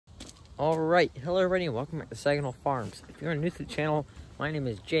Alright, hello everybody and welcome back to Saginaw Farms. If you're new to the channel, my name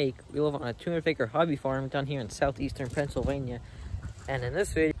is Jake. We live on a 200-acre hobby farm down here in southeastern Pennsylvania. And in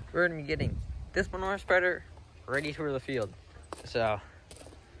this video, we're going to be getting this manure spreader ready for the field. So,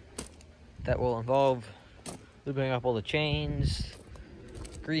 that will involve lubing up all the chains,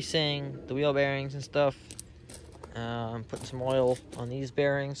 greasing the wheel bearings and stuff, putting some oil on these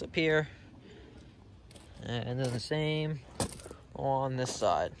bearings up here, and then the same on this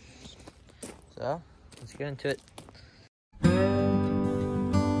side. So, let's get into it.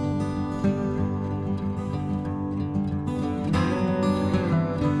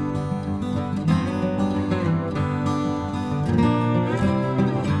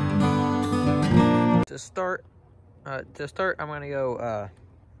 To start, I'm gonna go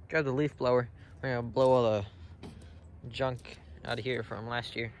grab the leaf blower. I'm gonna blow all the junk out of here from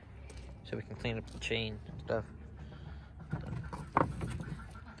last year, so we can clean up the chain and stuff.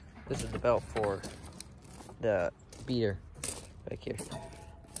 This is the belt for the beater back here.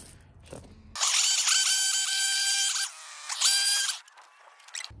 So.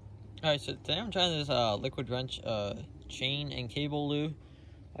 Alright, so today I'm trying this liquid wrench chain and cable lube.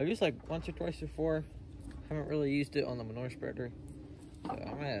 I've used like once or twice before. Haven't really used it on the manure spreader. So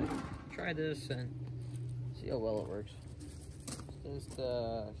I'm gonna try this and see how well it works. This is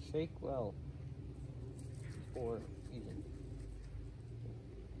the shake well for using.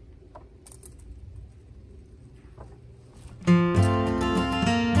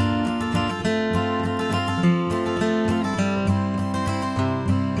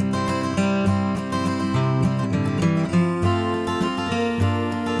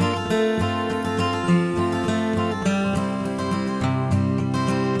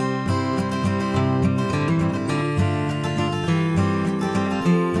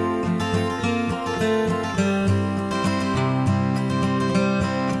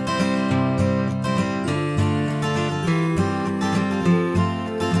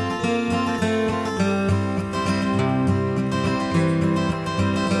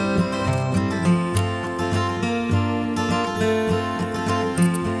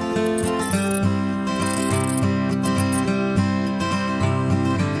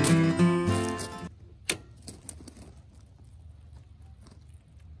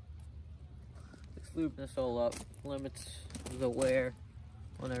 Lube this all up, limits the wear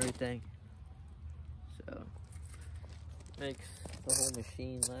on everything, so makes the whole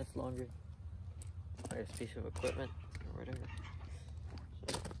machine last longer. Nice piece of equipment or whatever.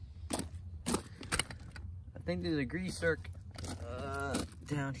 So, I think there's a grease zerk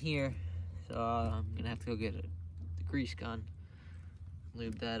down here, so I'm gonna have to go get the grease gun,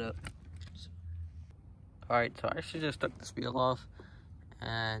 lube that up. So. Alright, so I actually just took this wheel off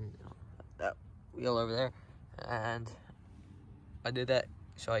and that wheel over there, and I did that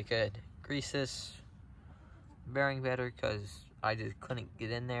so I could grease this bearing better, because I just couldn't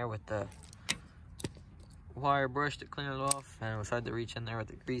get in there with the wire brush to clean it off, and I was hard to reach in there with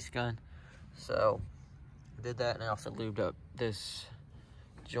the grease gun. So I did that, and I also lubed up this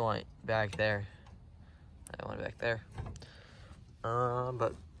joint back there, that one back there. But I'm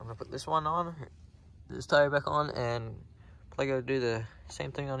gonna put this one on, this tire back on, and probably go do the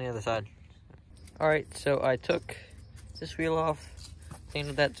same thing on the other side. Alright, so I took this wheel off, cleaned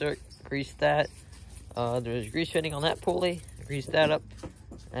with that zerk, greased that. There's grease fitting on that pulley, I greased that up,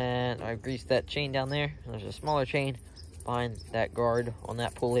 and I greased that chain down there. And there's a smaller chain behind that guard on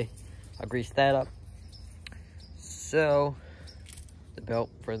that pulley. I greased that up. So, the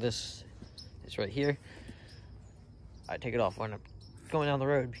belt for this is right here. I take it off when I'm going down the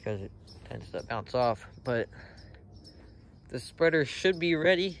road because it tends to bounce off, but the spreader should be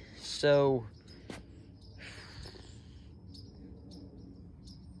ready, so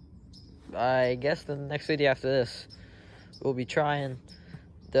I guess the next video after this, we'll be trying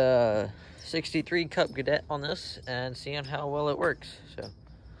the 63 Cup Cadet on this and seeing how well it works. So,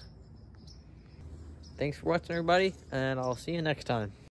 thanks for watching, everybody, and I'll see you next time.